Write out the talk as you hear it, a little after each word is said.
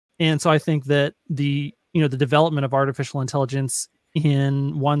And so I think that the development of artificial intelligence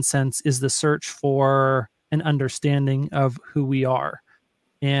in one sense is the search for an understanding of who we are.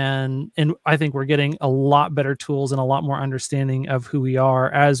 And I think we're getting a lot better tools and a lot more understanding of who we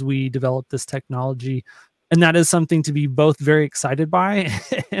are as we develop this technology. And that is something to be both very excited by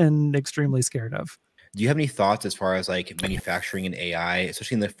and extremely scared of. Do you have any thoughts as far as like manufacturing and AI,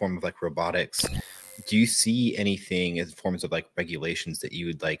 especially in the form of like robotics? Do you see anything in forms of like regulations that you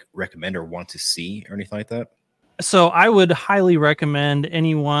would like recommend or want to see or anything like that? So I would highly recommend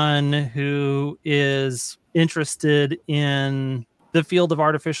anyone who is interested in the field of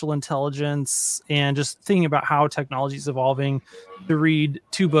artificial intelligence and just thinking about how technology is evolving to read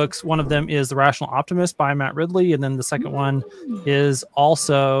two books. One of them is The Rational Optimist by Matt Ridley. And then the second one is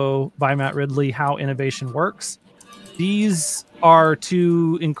also by Matt Ridley, How Innovation Works. These are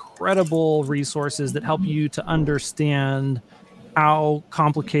two incredible resources that help you to understand how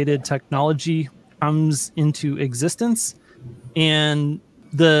complicated technology comes into existence. And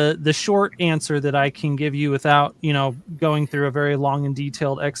the short answer that I can give you without, going through a very long and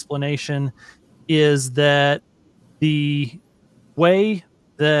detailed explanation is that the way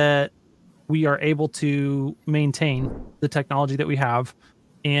that we are able to maintain the technology that we have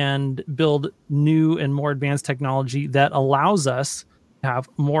and build new and more advanced technology that allows us to have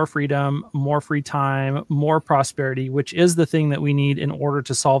more freedom, more free time, more prosperity, which is the thing that we need in order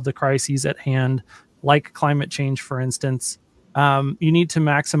to solve the crises at hand, like climate change, for instance. You need to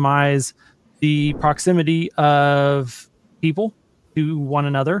maximize the proximity of people to one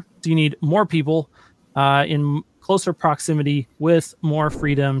another. So you need more people in closer proximity with more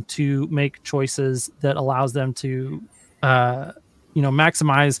freedom to make choices that allows them to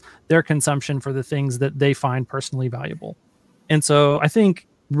maximize their consumption for the things that they find personally valuable. And so I think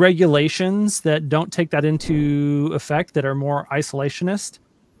regulations that don't take that into effect, that are more isolationist,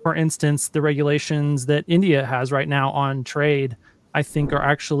 for instance, the regulations that India has right now on trade, I think are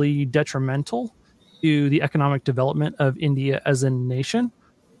actually detrimental to the economic development of India as a nation.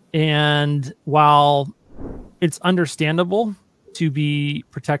 And while it's understandable to be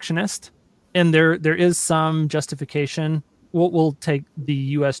protectionist, and there is some justification, we'll take the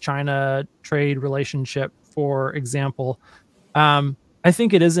U.S.-China trade relationship, for example. I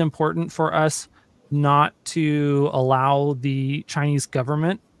think it is important for us not to allow the Chinese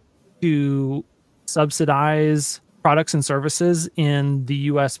government to subsidize products and services in the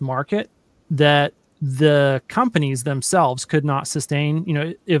U.S. market that the companies themselves could not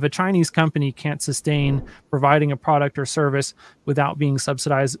sustain. If a Chinese company can't sustain providing a product or service without being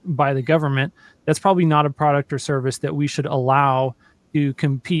subsidized by the government, that's probably not a product or service that we should allow to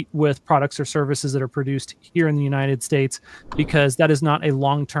compete with products or services that are produced here in the United States, because that is not a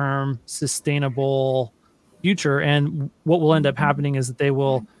long-term sustainable future. And what will end up happening is that they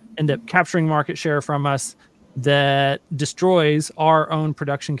will end up capturing market share from us that destroys our own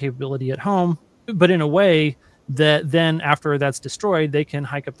production capability at home, but in a way that then after that's destroyed, they can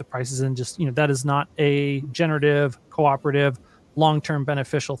hike up the prices and just, that is not a generative, cooperative, long-term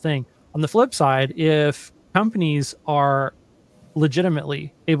beneficial thing. On the flip side, if companies are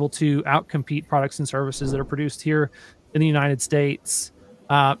legitimately able to outcompete products and services that are produced here in the United States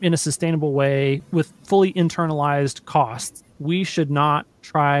in a sustainable way with fully internalized costs, we should not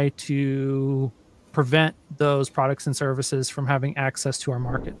try to prevent those products and services from having access to our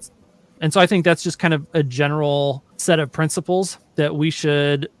markets. And so I think that's just kind of a general set of principles that we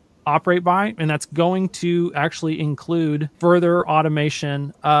should operate by. And that's going to actually include further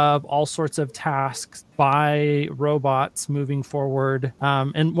automation of all sorts of tasks by robots moving forward.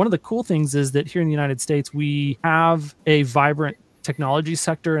 And one of the cool things is that here in the United States, we have a vibrant technology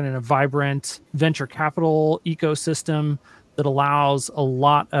sector and a vibrant venture capital ecosystem that allows a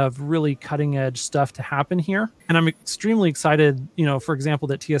lot of really cutting edge stuff to happen here. And I'm extremely excited, for example,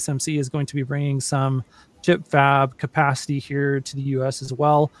 that TSMC is going to be bringing some chip fab capacity here to the US as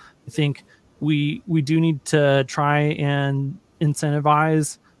well. I think we do need to try and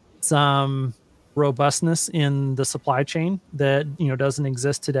incentivize some robustness in the supply chain that, doesn't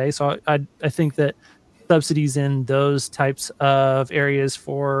exist today. So I think that subsidies in those types of areas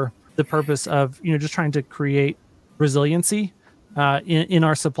for the purpose of, just trying to create resiliency in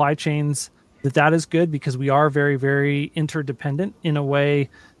our supply chains, that is good, because we are very, very interdependent in a way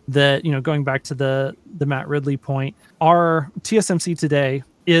that, going back to the Matt Ridley point, our TSMC today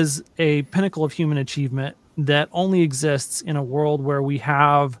is a pinnacle of human achievement that only exists in a world where we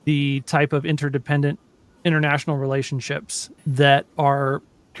have the type of interdependent international relationships that are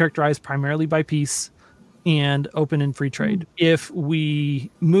characterized primarily by peace and open and free trade. If we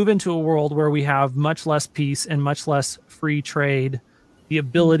move into a world where we have much less peace and much less free trade, the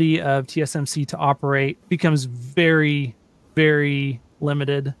ability of TSMC to operate becomes very, very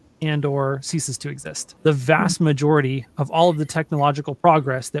limited and or ceases to exist. The vast majority of all of the technological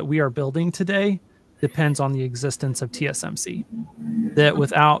progress that we are building today depends on the existence of TSMC. That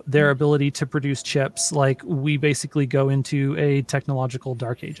without their ability to produce chips, like, we basically go into a technological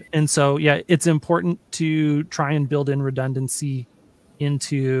dark age. And so, yeah, it's important to try and build in redundancy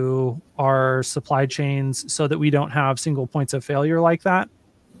into our supply chains so that we don't have single points of failure like that.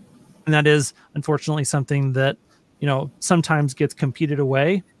 And that is unfortunately something that, you know, sometimes gets competed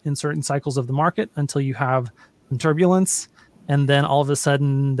away in certain cycles of the market until you have some turbulence. And then all of a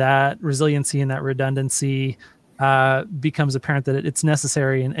sudden that resiliency and that redundancy becomes apparent that it's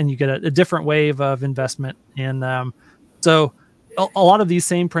necessary, and you get a different wave of investment. And so a lot of these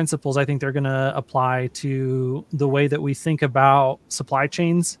same principles, I think they're going to apply to the way that we think about supply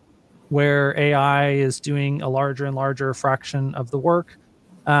chains, where AI is doing a larger and larger fraction of the work,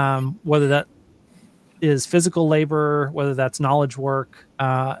 whether that is physical labor, whether that's knowledge work,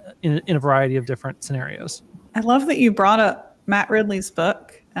 in a variety of different scenarios. I love that you brought up Matt Ridley's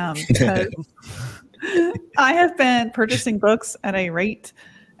book, because I have been purchasing books at a rate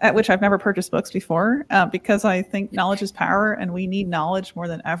at which I've never purchased books before, because I think knowledge is power, and we need knowledge more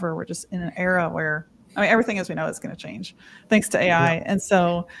than ever. We're just in an era where, I mean, everything as we know is going to change thanks to AI. Yeah. And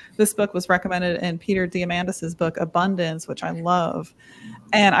so this book was recommended in Peter Diamandis's book, Abundance, which I love.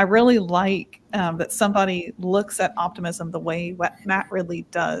 And I really like that somebody looks at optimism the way what Matt Ridley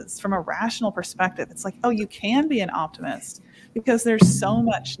does from a rational perspective. It's like, oh, you can be an optimist, because there's so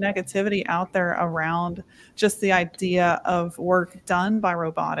much negativity out there around just the idea of work done by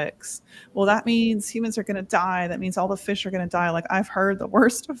robotics. Well, that means humans are going to die. That means all the fish are going to die. Like, I've heard the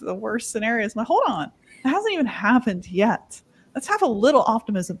worst of the worst scenarios. But hold on, it hasn't even happened yet. Let's have a little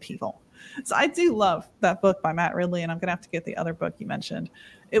optimism, people. So I do love that book by Matt Ridley, and I'm going to have to get the other book you mentioned.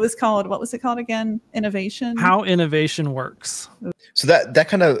 It was called, what was it called again? Innovation? How Innovation Works. So that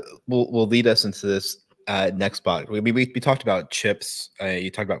kind of will lead us into this next spot. We talked about chips. We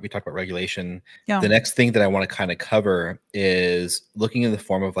talked about regulation. Yeah. The next thing that I want to kind of cover is looking in the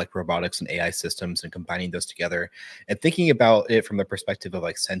form of like robotics and AI systems and combining those together and thinking about it from the perspective of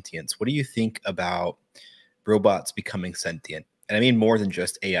like sentience. What do you think about robots becoming sentient? And I mean more than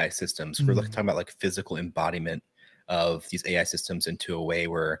just AI systems. We're talking about like physical embodiment of these AI systems into a way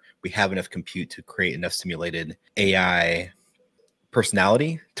where we have enough compute to create enough simulated AI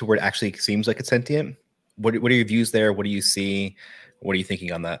personality to where it actually seems like it's sentient. What are your views there? What do you see? What are you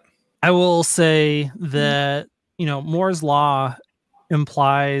thinking on that? I will say that, you know, Moore's law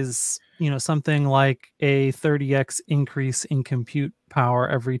implies, you know, something like a 30x increase in compute power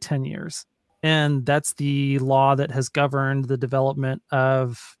every 10 years. And that's the law that has governed the development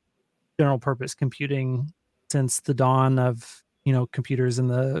of general purpose computing since the dawn of, you know, computers in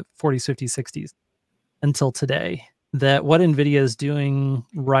the 40s, 50s, 60s until today. That what NVIDIA is doing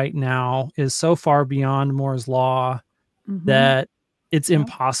right now is so far beyond Moore's law that it's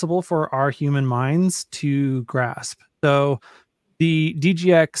impossible for our human minds to grasp. So the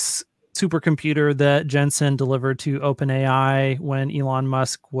DGX supercomputer that Jensen delivered to OpenAI when Elon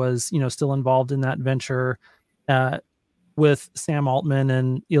Musk was, you know, still involved in that venture, with Sam Altman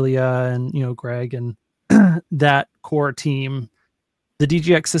and Ilya and, you know, Greg and that core team, the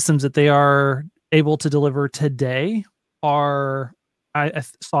DGX systems that they are able to deliver today are, I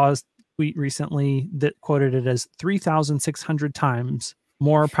saw a tweet recently that quoted it as 3,600 times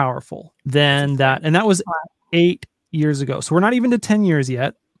more powerful than that. And that was 8 years ago. So we're not even to 10 years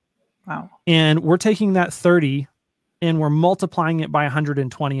yet. Wow. And we're taking that 30 and we're multiplying it by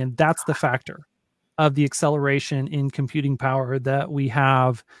 120. And that's the factor of the acceleration in computing power that we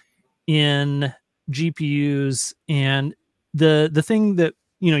have in GPUs. And the thing that,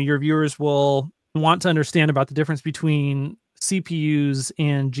 you know, your viewers will want to understand about the difference between CPUs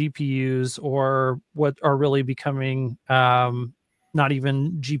and GPUs, or what are really becoming not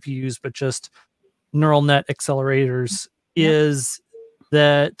even GPUs, but just neural net accelerators, is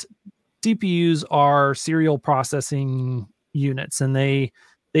that CPUs are serial processing units, and they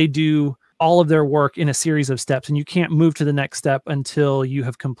do all of their work in a series of steps, and you can't move to the next step until you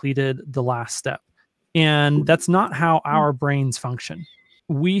have completed the last step. And that's not how our brains function.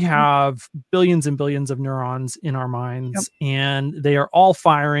 We have billions and billions of neurons in our minds, and they are all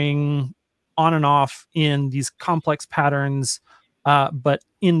firing on and off in these complex patterns, but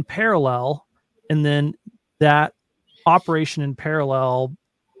in parallel. And then that operation in parallel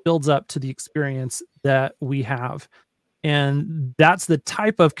builds up to the experience that we have. And that's the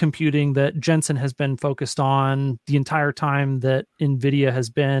type of computing that Jensen has been focused on the entire time that NVIDIA has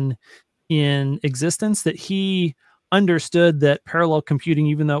been in existence, that he understood that parallel computing,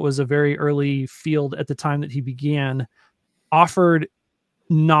 even though it was a very early field at the time that he began, offered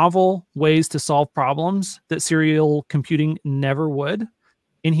novel ways to solve problems that serial computing never would.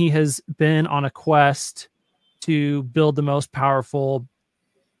 And he has been on a quest to build the most powerful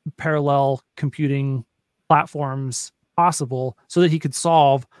parallel computing platforms possible so that he could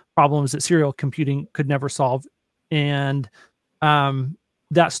solve problems that serial computing could never solve. And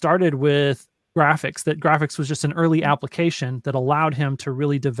that started with graphics. That graphics was just an early application that allowed him to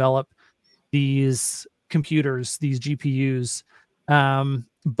really develop these computers, these GPUs.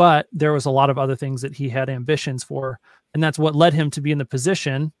 But there was a lot of other things that he had ambitions for. And that's what led him to be in the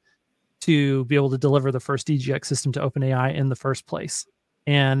position to be able to deliver the first DGX system to OpenAI in the first place.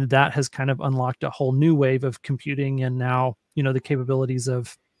 And that has kind of unlocked a whole new wave of computing. And now, you know, the capabilities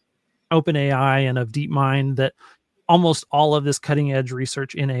of OpenAI and of DeepMind, that almost all of this cutting edge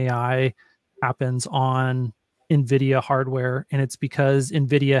research in AI happens on NVIDIA hardware. And it's because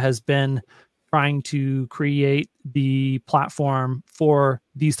NVIDIA has been trying to create the platform for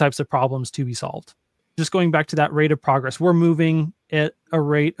these types of problems to be solved. Just going back to that rate of progress, we're moving at a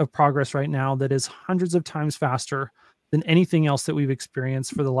rate of progress right now that is hundreds of times faster than anything else that we've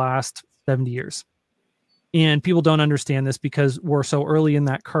experienced for the last 70 years. And people don't understand this because we're so early in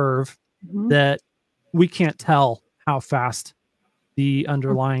that curve that we can't tell how fast the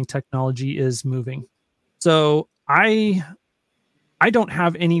underlying technology is moving. So I don't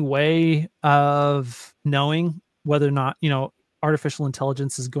have any way of knowing whether or not, you know, artificial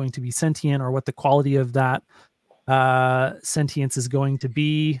intelligence is going to be sentient, or what the quality of that sentience is going to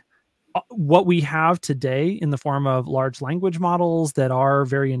be. What we have today in the form of large language models that are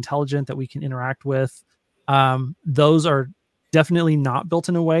very intelligent, that we can interact with, those are definitely not built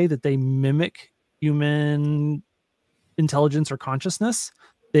in a way that they mimic human intelligence or consciousness.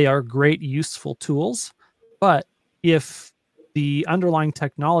 They are great, useful tools. But if the underlying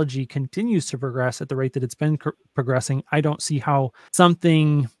technology continues to progress at the rate that it's been progressing, I don't see how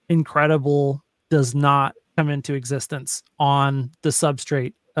something incredible does not come into existence on the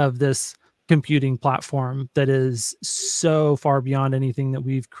substrate of this computing platform that is so far beyond anything that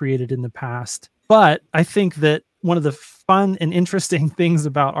we've created in the past. But I think that one of the fun and interesting things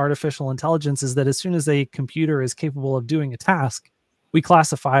about artificial intelligence is that as soon as a computer is capable of doing a task, we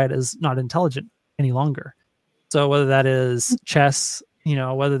classify it as not intelligent any longer. So whether that is chess, you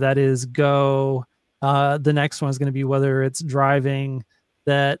know, whether that is Go, the next one is going to be whether it's driving,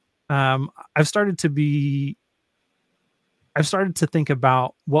 that I've started to think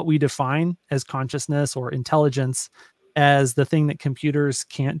about what we define as consciousness or intelligence as the thing that computers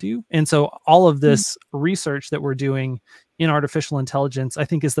can't do. And so all of this research that we're doing in artificial intelligence, I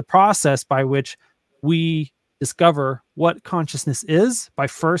think, is the process by which we discover what consciousness is, by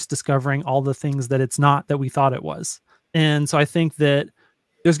first discovering all the things that it's not that we thought it was. And so I think that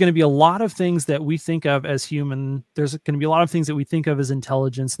there's going to be a lot of things that we think of as human. There's going to be a lot of things that we think of as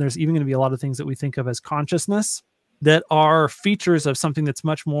intelligence. And there's even going to be a lot of things that we think of as consciousness that are features of something that's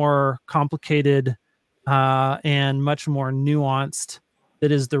much more complicated and much more nuanced,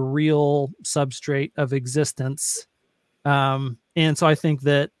 that is the real substrate of existence. And so I think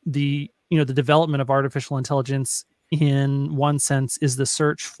that the development of artificial intelligence, in one sense, is the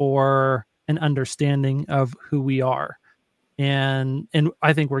search for an understanding of who we are. And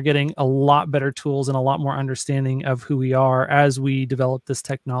I think we're getting a lot better tools and a lot more understanding of who we are as we develop this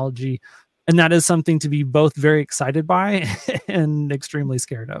technology. And that is something to be both very excited by and extremely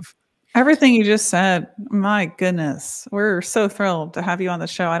scared of. Everything you just said, my goodness, we're so thrilled to have you on the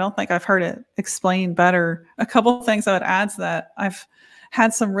show. I don't think I've heard it explained better. A couple of things I would add to that. I've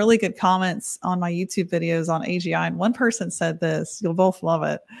had some really good comments on my YouTube videos on AGI. And one person said this, you'll both love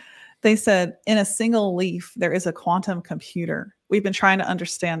it. They said, in a single leaf, there is a quantum computer. We've been trying to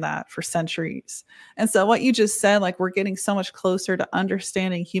understand that for centuries. And so what you just said, like, we're getting so much closer to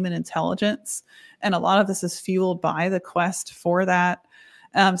understanding human intelligence. And a lot of this is fueled by the quest for that.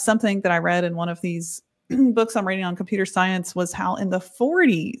 Something that I read in one of these books I'm reading on computer science was how in the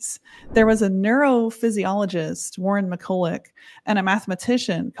 40s, there was a neurophysiologist, Warren McCoy, and a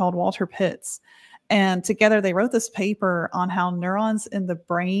mathematician called Walter Pitts. And together they wrote this paper on how neurons in the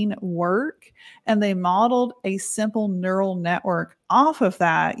brain work. And they modeled a simple neural network off of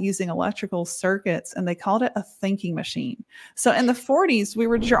that using electrical circuits. And they called it a thinking machine. So in the 40s, we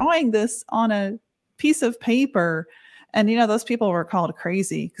were drawing this on a piece of paper. And, you know, those people were called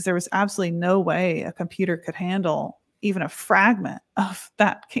crazy because there was absolutely no way a computer could handle even a fragment of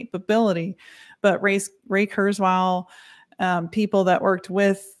that capability. But Ray Kurzweil, people that worked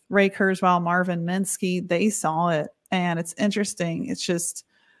with Ray Kurzweil, Marvin Minsky, they saw it. And it's interesting. It's just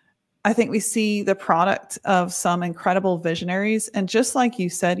I think we see the product of some incredible visionaries. And just like you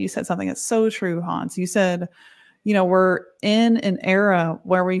said something that's so true, Hans. You said, you know, we're in an era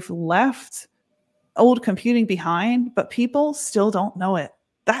where we've left old computing behind, but people still don't know it.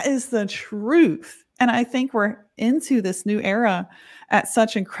 That is the truth. And I think we're into this new era at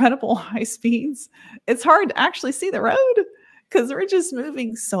such incredible high speeds. It's hard to actually see the road because we're just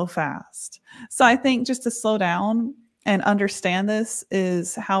moving so fast. So I think just to slow down and understand this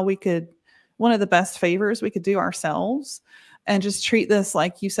is how we could, one of the best favors we could do ourselves, and just treat this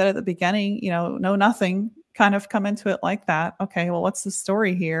like you said at the beginning, you know nothing, kind of come into it like that. Okay, well, what's the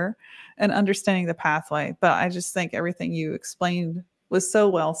story here? And understanding the pathway. But I just think everything you explained was so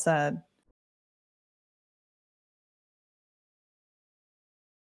well said.